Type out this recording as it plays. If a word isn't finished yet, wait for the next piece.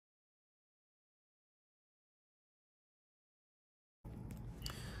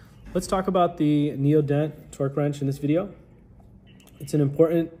Let's talk about the Neodent torque wrench in this video. It's an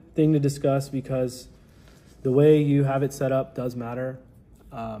important thing to discuss because the way you have it set up does matter.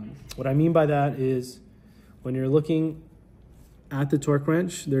 What I mean by that is when you're looking at the torque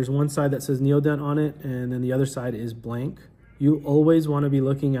wrench, there's one side that says Neodent on it and then the other side is blank. You always want to be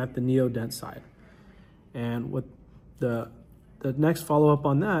looking at the Neodent side. And what the next follow-up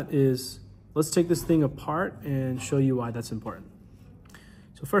on that is, let's take this thing apart and show you why that's important.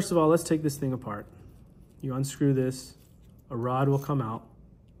 So first of all, let's take this thing apart. You unscrew this, a rod will come out.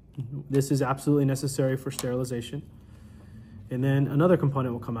 This is absolutely necessary for sterilization. And then another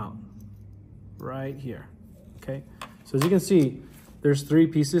component will come out right here, okay? So as you can see, there's 3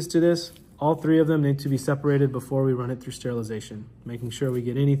 pieces to this. All 3 of them need to be separated before we run it through sterilization, making sure we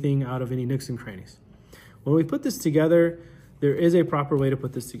get anything out of any nooks and crannies. When we put this together, there is a proper way to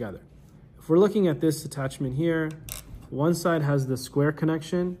put this together. If we're looking at this attachment here, one side has the square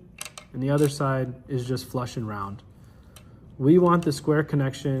connection and the other side is just flush and round. We want the square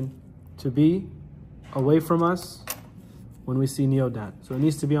connection to be away from us when we see Neodent. So it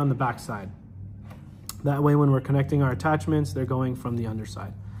needs to be on the back side. That way when we're connecting our attachments, they're going from the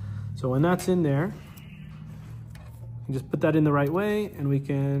underside. So when that's in there, you can just put that in the right way and we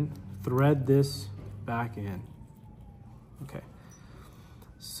can thread this back in. Okay.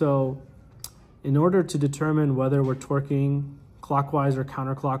 So in order to determine whether we're torquing clockwise or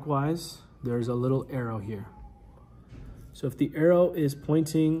counterclockwise, there's a little arrow here. So if the arrow is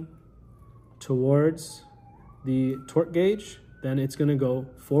pointing towards the torque gauge, then it's going to go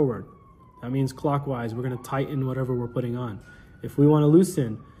forward. That means clockwise. We're going to tighten whatever we're putting on. If we want to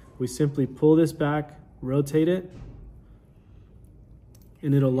loosen, we simply pull this back, rotate it,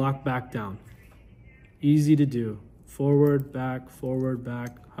 and it'll lock back down. Easy to do. Forward, back,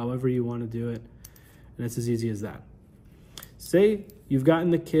 however you want to do it. And it's as easy as that. Say you've gotten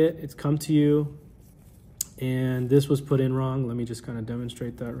the kit, it's come to you, and this was put in wrong. Let me just kind of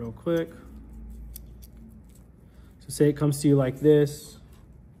demonstrate that real quick. So say it comes to you like this.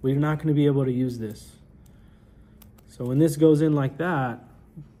 We're not going to be able to use this. So when this goes in like that,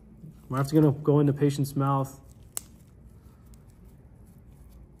 we're going to go in the patient's mouth.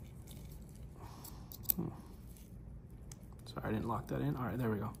 Sorry, I didn't lock that in. All right,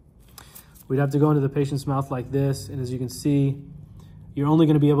 there we go. We'd have to go into the patient's mouth like this. And as you can see, you're only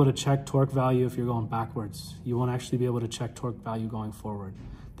going to be able to check torque value if you're going backwards. You won't actually be able to check torque value going forward.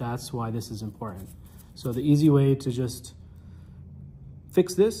 That's why this is important. So the easy way to just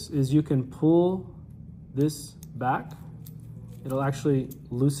fix this is you can pull this back. It'll actually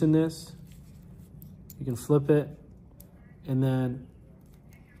loosen this. You can flip it and then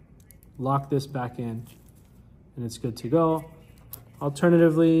lock this back in and it's good to go.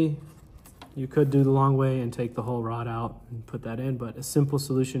 Alternatively, you could do the long way and take the whole rod out and put that in, but a simple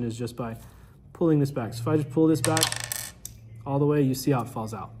solution is just by pulling this back. So if I just pull this back all the way, you see how it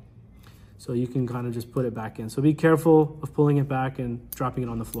falls out. So you can kind of just put it back in. So be careful of pulling it back and dropping it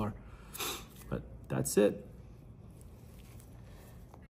on the floor. But that's it.